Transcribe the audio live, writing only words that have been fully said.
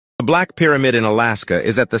The Black Pyramid in Alaska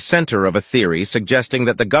is at the center of a theory suggesting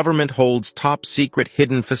that the government holds top-secret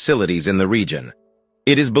hidden facilities in the region.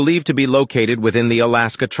 It is believed to be located within the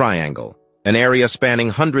Alaska Triangle, an area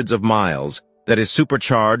spanning hundreds of miles that is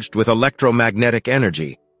supercharged with electromagnetic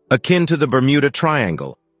energy, akin to the Bermuda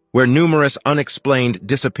Triangle, where numerous unexplained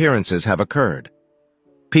disappearances have occurred.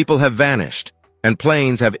 People have vanished, and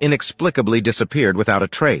planes have inexplicably disappeared without a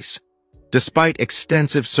trace. Despite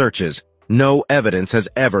extensive searches, no evidence has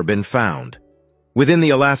ever been found. Within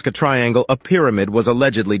the Alaska Triangle, a pyramid was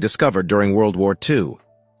allegedly discovered during World War II.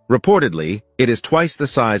 Reportedly, it is twice the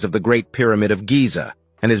size of the Great Pyramid of Giza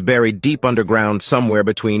and is buried deep underground somewhere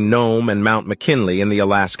between Nome and Mount McKinley in the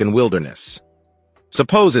Alaskan wilderness.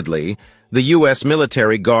 Supposedly, the U.S.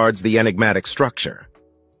 military guards the enigmatic structure.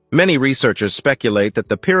 Many researchers speculate that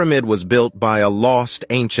the pyramid was built by a lost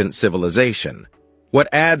ancient civilization. What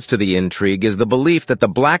adds to the intrigue is the belief that the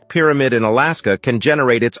Black Pyramid in Alaska can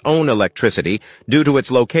generate its own electricity due to its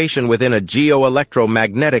location within a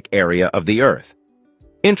geo-electromagnetic area of the Earth.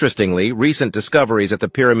 Interestingly, recent discoveries at the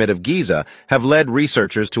Pyramid of Giza have led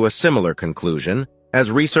researchers to a similar conclusion, as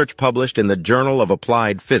research published in the Journal of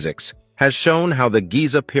Applied Physics has shown how the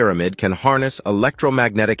Giza Pyramid can harness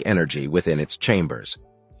electromagnetic energy within its chambers.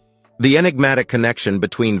 The enigmatic connection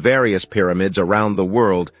between various pyramids around the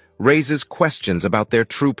world raises questions about their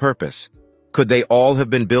true purpose. Could they all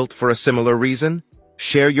have been built for a similar reason?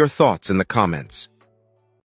 Share your thoughts in the comments.